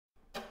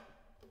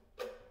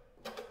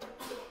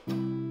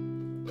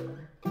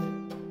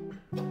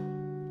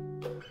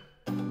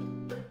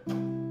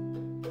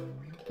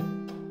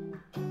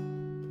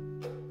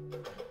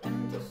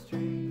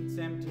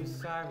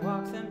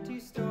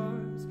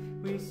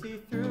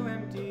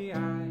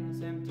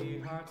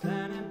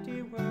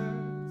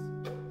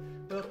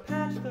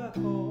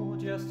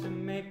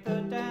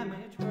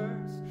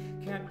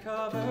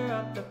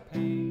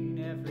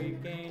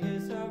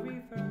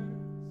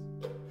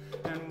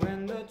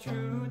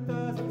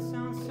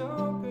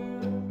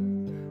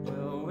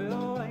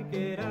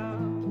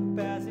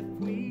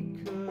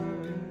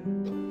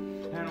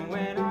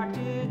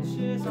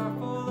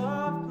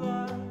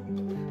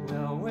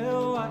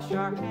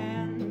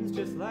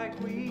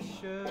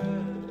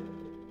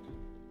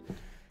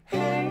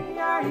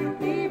are you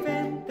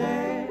even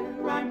there?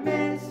 I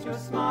miss your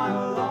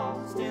smile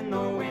lost in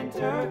the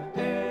winter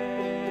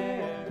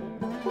air.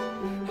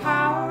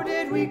 How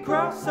did we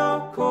grow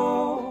so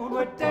cold?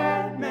 We're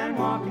dead men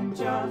walking,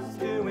 just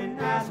doing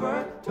as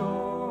we're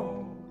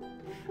told.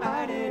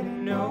 I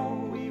didn't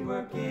know we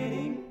were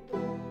getting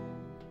old.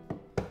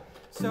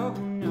 So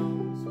who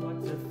knows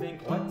what to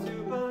think, what to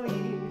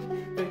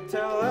believe? They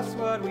tell us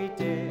what we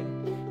did,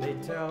 they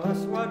tell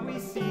us what we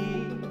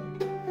see.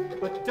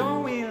 But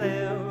don't we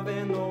live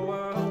in the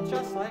world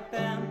just like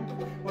them?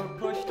 We're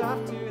pushed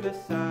off to the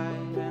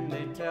side and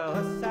they tell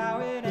us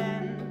how it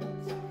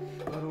ends.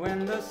 But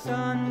when the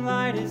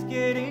sunlight is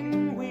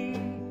getting weak,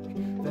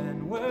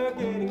 then we're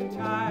getting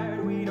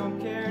tired, we don't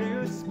care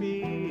to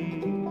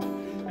speak.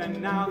 And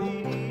now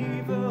the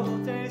evil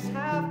days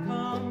have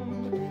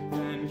come,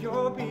 and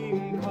you're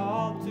being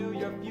called to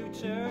your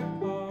future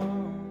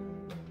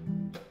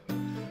home.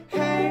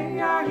 Hey,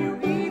 are you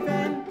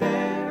even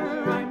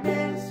there? I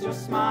miss your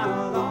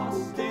smile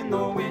lost in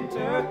the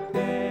winter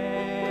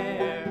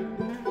air.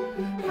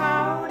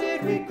 How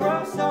did we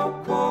grow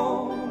so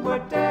cold? We're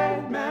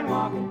dead men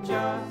walking,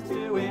 just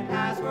doing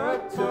as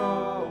we're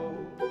told.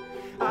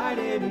 I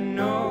didn't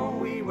know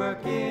we were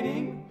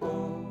getting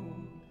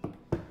old.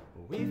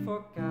 We've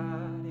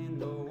forgotten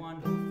the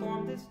one who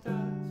formed this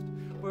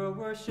dust. We're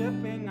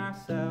worshipping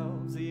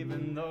ourselves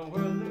even though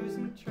we're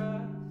losing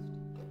trust.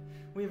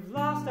 We've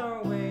lost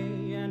our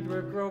way and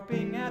we're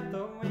groping at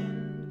the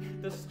wind.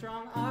 The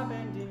strong are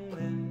bending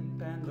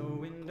limp and the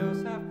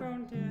windows have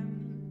grown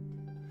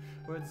dim.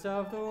 Words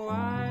of the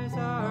wise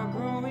are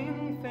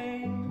growing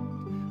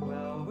faint.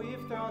 Well,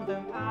 we've thrown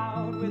them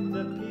out with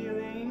the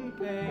peeling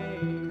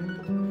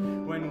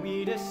pain. When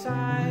we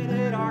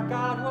decided our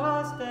God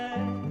was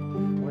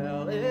dead,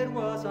 well, it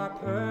was our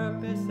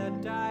purpose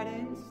that died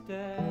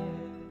instead.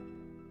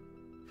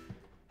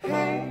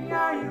 Hey,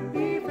 are you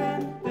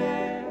even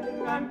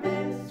there? I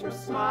miss your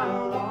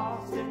smile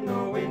lost in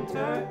the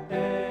winter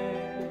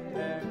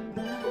air.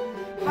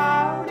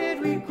 How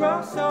did we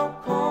grow so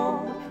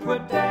cold? We're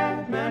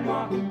dead men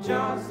walking,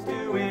 just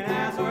doing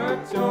as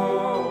we're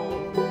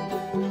told.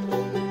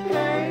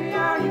 Hey,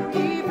 are you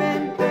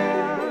even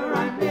there?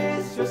 I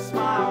miss your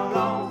smile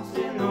lost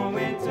in the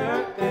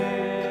winter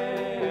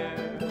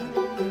air.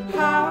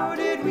 How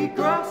did we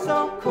grow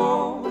so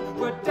cold?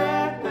 We're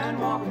dead men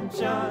walking,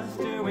 just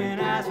doing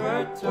as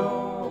we're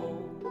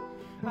told.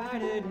 I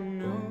didn't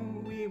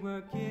know we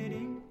were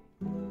getting